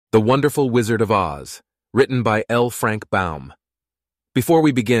The Wonderful Wizard of Oz, written by L. Frank Baum. Before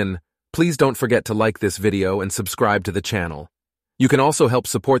we begin, please don't forget to like this video and subscribe to the channel. You can also help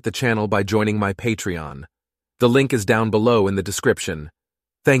support the channel by joining my Patreon. The link is down below in the description.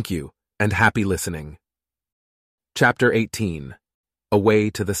 Thank you, and happy listening. Chapter 18. Away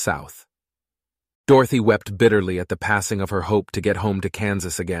to the South. Dorothy wept bitterly at the passing of her hope to get home to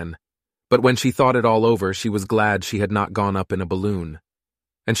Kansas again, but when she thought it all over, she was glad she had not gone up in a balloon.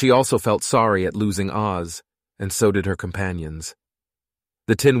 And she also felt sorry at losing Oz, and so did her companions.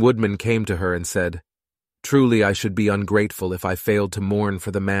 The Tin Woodman came to her and said, "Truly I should be ungrateful if I failed to mourn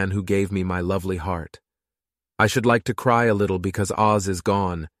for the man who gave me my lovely heart. I should like to cry a little because Oz is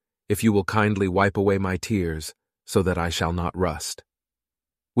gone, if you will kindly wipe away my tears, so that I shall not rust."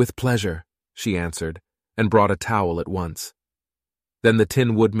 "With pleasure," she answered, and brought a towel at once. Then the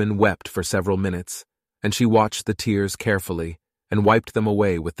Tin Woodman wept for several minutes, and she watched the tears carefully and wiped them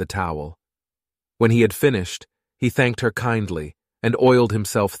away with the towel. When he had finished, he thanked her kindly and oiled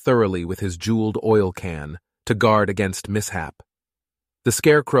himself thoroughly with his jeweled oil can to guard against mishap. The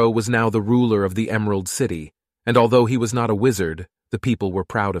Scarecrow was now the ruler of the Emerald City, and although he was not a wizard, the people were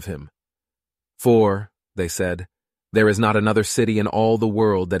proud of him. "For," they said, "there is not another city in all the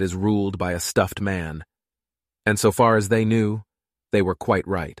world that is ruled by a stuffed man." And so far as they knew, they were quite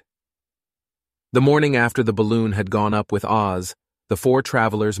right. The morning after the balloon had gone up with Oz, the four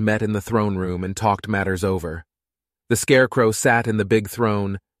travelers met in the throne room and talked matters over. The Scarecrow sat in the big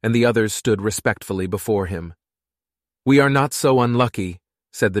throne, and the others stood respectfully before him. "We are not so unlucky,"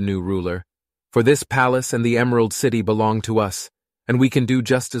 said the new ruler, "for this palace and the Emerald City belong to us, and we can do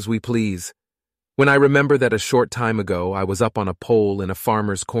just as we please. When I remember that a short time ago I was up on a pole in a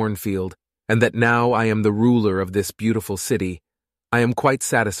farmer's cornfield, and that now I am the ruler of this beautiful city, I am quite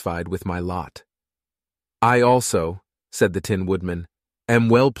satisfied with my lot." "I also," said the Tin Woodman, "am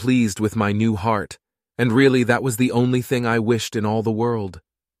well pleased with my new heart, and really that was the only thing I wished in all the world.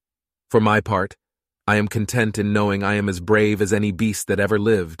 For my part, I am content in knowing I am as brave as any beast that ever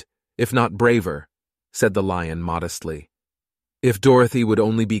lived, if not braver," said the Lion modestly. "If Dorothy would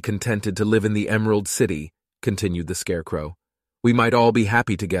only be contented to live in the Emerald City," continued the Scarecrow, "we might all be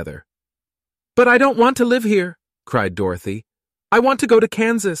happy together." "But I don't want to live here," cried Dorothy. "I want to go to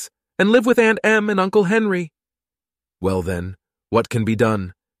Kansas and live with Aunt Em and Uncle Henry." "Well then, what can be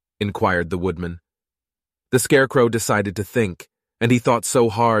done?" inquired the Woodman. The Scarecrow decided to think, and he thought so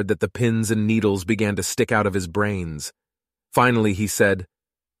hard that the pins and needles began to stick out of his brains. Finally he said,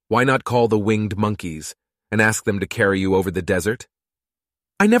 "Why not call the winged monkeys and ask them to carry you over the desert?"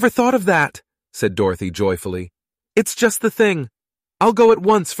 "I never thought of that," said Dorothy joyfully. "It's just the thing. I'll go at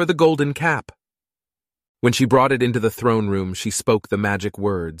once for the golden cap." When she brought it into the throne room, she spoke the magic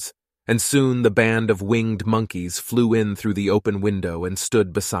words, and soon the band of winged monkeys flew in through the open window and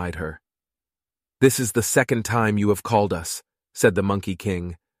stood beside her. "This is the second time you have called us," said the Monkey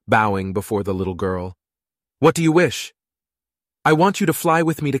King, bowing before the little girl. "What do you wish?" "I want you to fly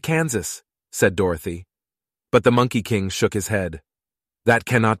with me to Kansas," said Dorothy. But the Monkey King shook his head. "That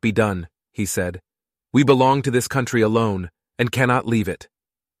cannot be done," he said. "We belong to this country alone, and cannot leave it.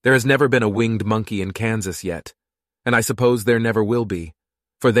 There has never been a winged monkey in Kansas yet, and I suppose there never will be,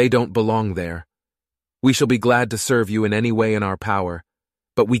 for they don't belong there. We shall be glad to serve you in any way in our power,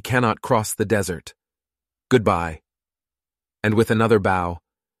 but we cannot cross the desert. Goodbye." And with another bow,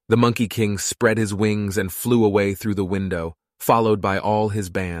 the Monkey King spread his wings and flew away through the window, followed by all his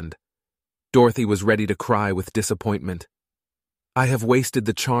band. Dorothy was ready to cry with disappointment. "I have wasted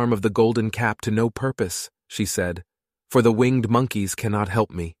the charm of the golden cap to no purpose," she said, "for the winged monkeys cannot help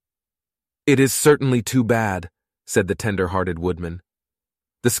me." "It is certainly too bad," said the tender-hearted Woodman.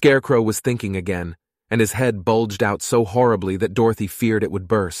 The Scarecrow was thinking again, and his head bulged out so horribly that Dorothy feared it would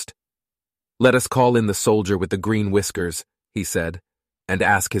burst. "Let us call in the soldier with the green whiskers," he said, "and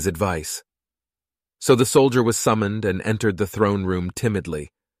ask his advice." So the soldier was summoned and entered the throne room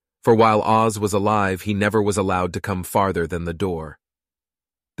timidly, for while Oz was alive, he never was allowed to come farther than the door.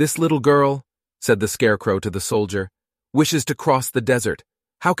 "This little girl," said the Scarecrow to the soldier, "wishes to cross the desert.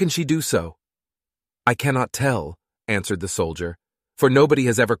 How can she do so?" "I cannot tell," answered the soldier, "for nobody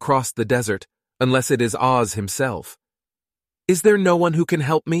has ever crossed the desert, unless it is Oz himself." "Is there no one who can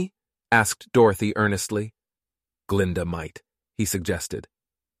help me?" asked Dorothy earnestly. "Glinda might," he suggested.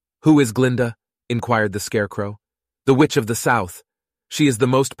 "Who is Glinda?" inquired the Scarecrow. "The Witch of the South. She is the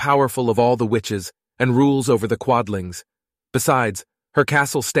most powerful of all the witches, and rules over the Quadlings. Besides, her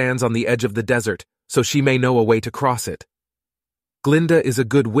castle stands on the edge of the desert, so she may know a way to cross it." "Glinda is a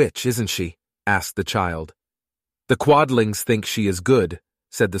good witch, isn't she?" asked the child. "The Quadlings think she is good,"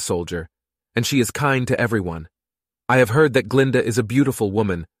 said the soldier, "and she is kind to everyone. I have heard that Glinda is a beautiful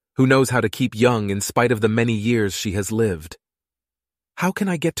woman, who knows how to keep young in spite of the many years she has lived. "How can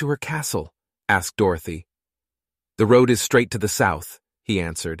I get to her castle?" asked Dorothy. "The road is straight to the south," he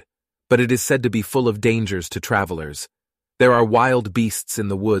answered, "but it is said to be full of dangers to travelers. There are wild beasts in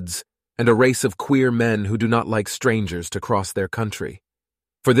the woods, and a race of queer men who do not like strangers to cross their country.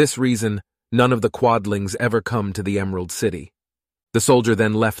 For this reason, none of the quadlings ever come to the Emerald City." The soldier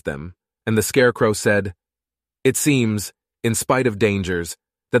then left them, and the Scarecrow said, "It seems, in spite of dangers,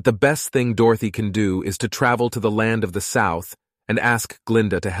 that the best thing Dorothy can do is to travel to the land of the South and ask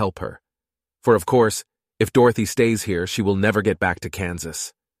Glinda to help her. For of course, if Dorothy stays here, she will never get back to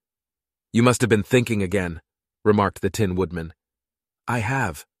Kansas." "You must have been thinking again," remarked the Tin Woodman. "I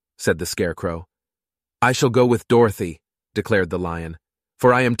have," said the Scarecrow. "I shall go with Dorothy," declared the Lion,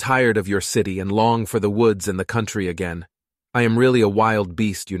 "for I am tired of your city and long for the woods and the country again. I am really a wild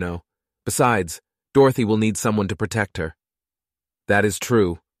beast, you know. Besides, Dorothy will need someone to protect her." "That is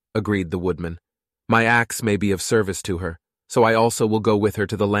true," agreed the Woodman. "My axe may be of service to her, so I also will go with her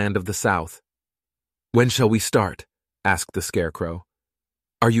to the land of the South." "When shall we start?" asked the Scarecrow.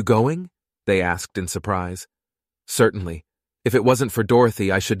 "Are you going?" they asked in surprise. "Certainly. If it wasn't for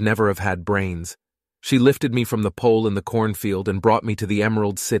Dorothy, I should never have had brains. She lifted me from the pole in the cornfield and brought me to the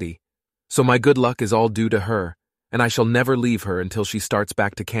Emerald City. So my good luck is all due to her, and I shall never leave her until she starts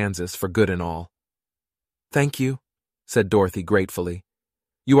back to Kansas for good and all." "Thank you," said Dorothy gratefully.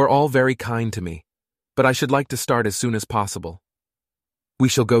 "You are all very kind to me, but I should like to start as soon as possible." "We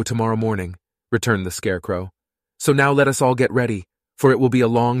shall go tomorrow morning," returned the Scarecrow. "So now let us all get ready, for it will be a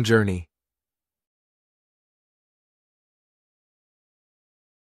long journey."